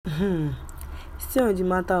Still on the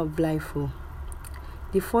matter of life.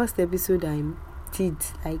 The first episode I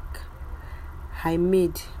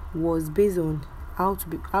made was based on how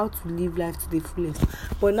to live life to the fullest.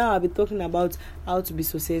 But now I'll be talking about how to be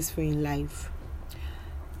successful in life.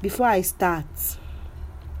 Before I start,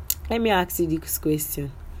 let me ask you this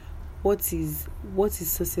question. What is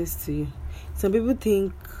success to you? Some people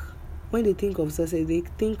think, when they think of success, they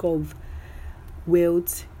think of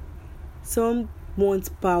wealth. Some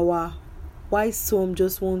want power, while some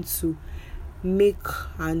just want to make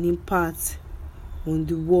an impact on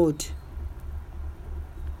the world.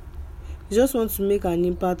 You just want to make an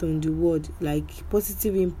impact on the world, like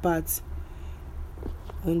positive impact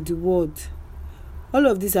on the world. All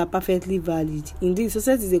of these are perfectly valid. Indeed,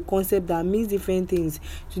 success is a concept that means different things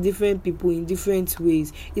to different people in different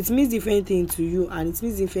ways. It means different things to you and it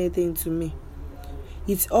means different things to me.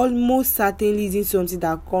 It almost certainly isn't something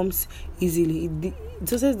that comes easily.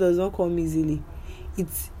 Success does not come easily. It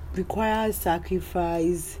requires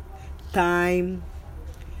sacrifice, time,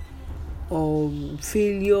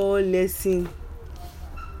 failure, lesson.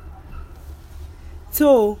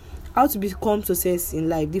 So, how to become success in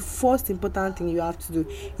life? The first important thing you have to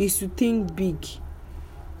do is to think big.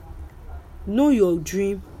 Know your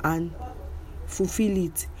dream and fulfill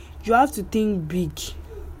it. You have to think big.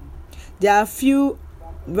 There are few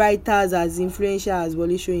writers as influential as Wole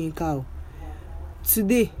Soyinka.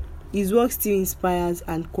 Today, his work still inspires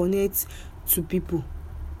and connects to people.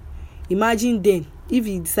 Imagine then if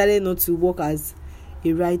he decided not to work as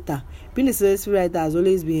a writer. Being a successful writer has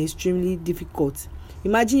always been extremely difficult.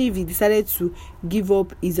 Imagine if he decided to give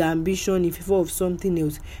up his ambition in favor of something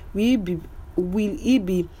else. Will he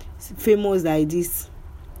be famous like this?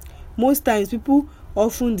 Most times, people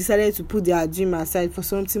often decided to put their dream aside for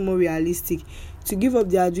something more realistic, to give up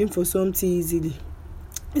their dream for something easily,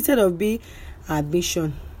 instead of being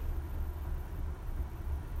ambitious.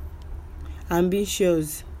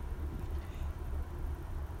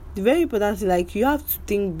 The very important thing, like, you have to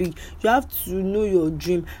think big. You have to know your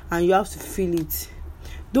dream and you have to feel it.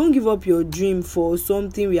 Don't give up your dream for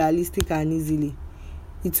something realistic and easily.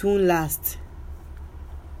 It won't last.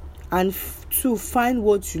 And to find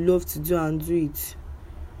what you love to do and do it.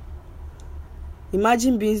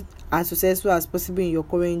 Imagine being as successful as possible in your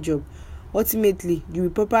current job. Ultimately, you will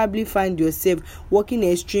probably find yourself working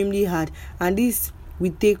extremely hard, and this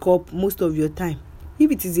will take up most of your time.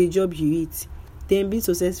 If it is a job you hate, then being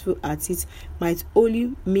successful at it might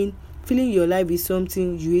only mean filling your life with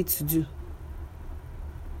something you hate to do.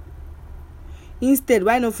 Instead,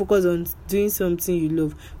 why not focus on doing something you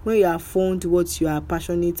love when you have found what you are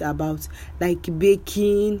passionate about, like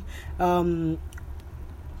baking,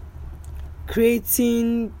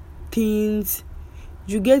 creating things.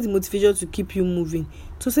 You get the motivation to keep you moving.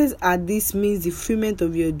 Success at this means the fulfillment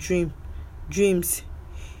of your dreams.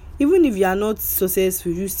 Even if you are not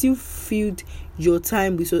successful, you still filled your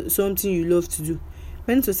time with something you love to do.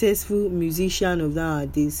 Many successful musicians of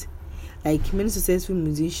nowadays,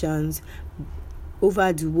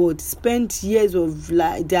 over the world, spend years of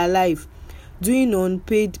their life doing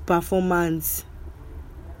unpaid performance.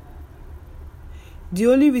 The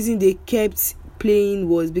only reason they kept playing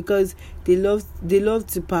was because they loved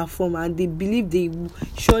to perform, and they believe they will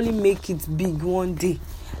surely make it big one day,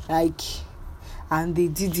 and they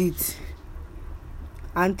did it.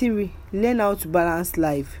 And three, learn how to balance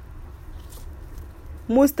life.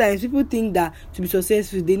 Most times, people think that to be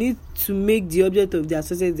successful, they need to make the object of their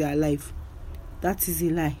success their life. That is a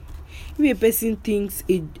lie. If a person thinks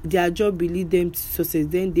their job will lead them to success,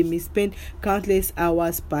 then they may spend countless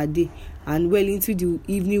hours per day and well into the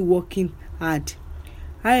evening working hard.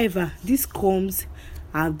 However, this comes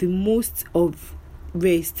at the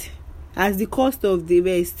cost of the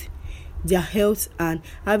rest, their health, and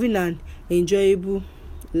having an enjoyable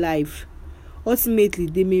life. Ultimately,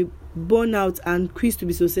 they may burn out and quit to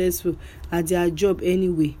be successful at their job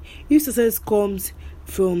anyway. If success comes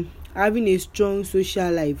from having a strong social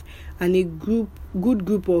life and a good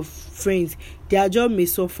group of friends, their job may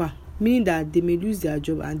suffer, meaning that they may lose their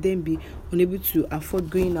job and then be unable to afford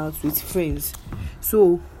going out with friends.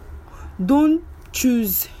 So don't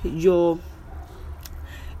choose your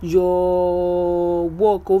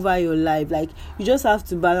work over your life. You just have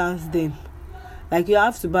to balance them. You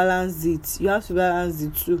have to balance it. You have to balance the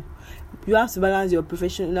two. You have to balance your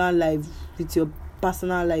professional life with your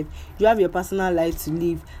personal life. You have your personal life to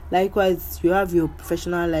live. Likewise, you have your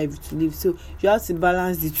professional life to live. So you have to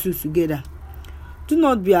balance the two together. Do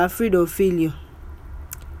not be afraid of failure.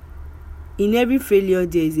 In every failure,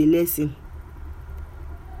 there is a lesson.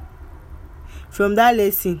 From that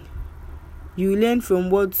lesson, you learn from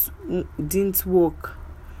what didn't work.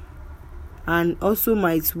 and also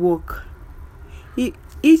might work.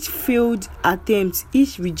 Each failed attempt,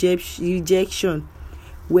 each rejection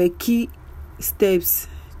were key steps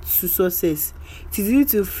to success. It is easy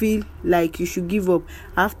to feel like you should give up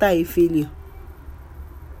after a failure,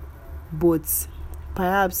 but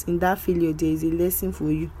perhaps in that failure there is a lesson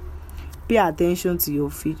for you. Pay attention to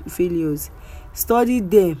your failures, study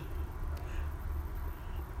them.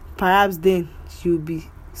 Perhaps then you'll be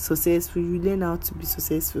successful. You learn how to be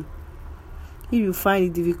successful. If you find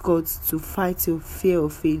it difficult to fight your fear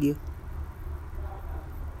of failure,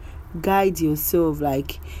 guide yourself,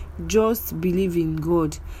 like just believe in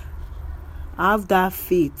God, have that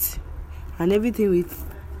faith, and everything will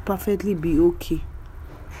perfectly be okay.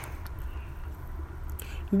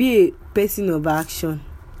 Be a person of action.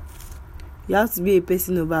 You have to be a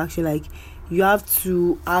person of action. Like, you have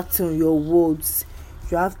to act on your words.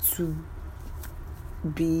 You have to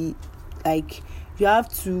be like, you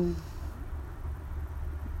have to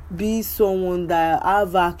be someone that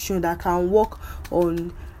have action, that can work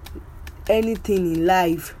on anything in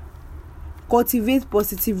life. Cultivate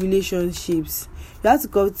positive relationships. You have to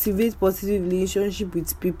cultivate positive relationship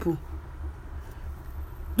with people.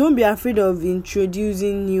 Don't be afraid of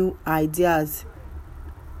introducing new ideas.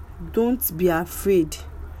 Don't be afraid.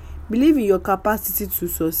 Believe in your capacity to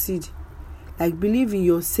succeed. Like, believe in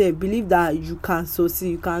yourself. Believe that you can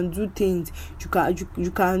succeed. You can do things.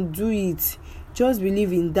 You can do it. Just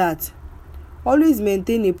believe in that. Always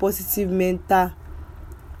maintain a positive mental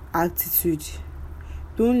attitude.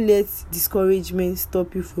 Don't let discouragement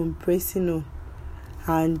stop you from pressing on,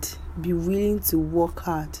 and be willing to work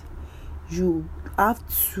hard. You have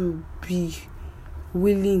to be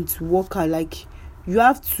willing to work hard. Like, you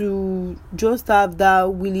have to just have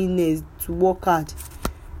that willingness to work hard.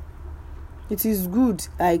 It is good.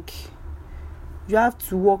 Like, you have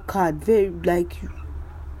to work hard.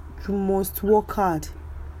 You must work hard.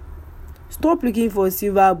 Stop looking for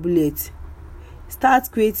silver bullets.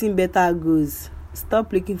 Start creating better goals.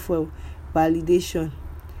 Stop looking for validation.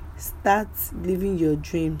 Start living your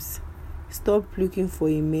dreams. Stop looking for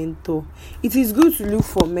a mentor. It is good to look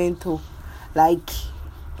for a mentor, like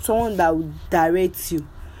someone that will direct you,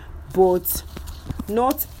 but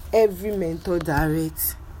not every mentor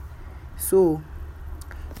directs. So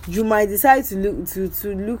you might decide to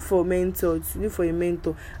look for a mentor,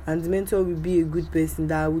 and the mentor will be a good person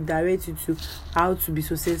that will direct you to how to be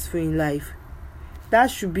successful in life. That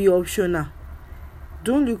should be optional.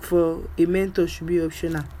 Don't look for a mentor, should be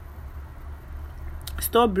optional.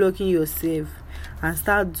 Stop blocking yourself and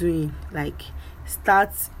start doing,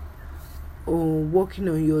 working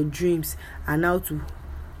on your dreams and how to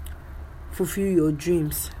fulfill your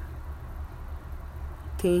dreams.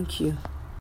 Thank you.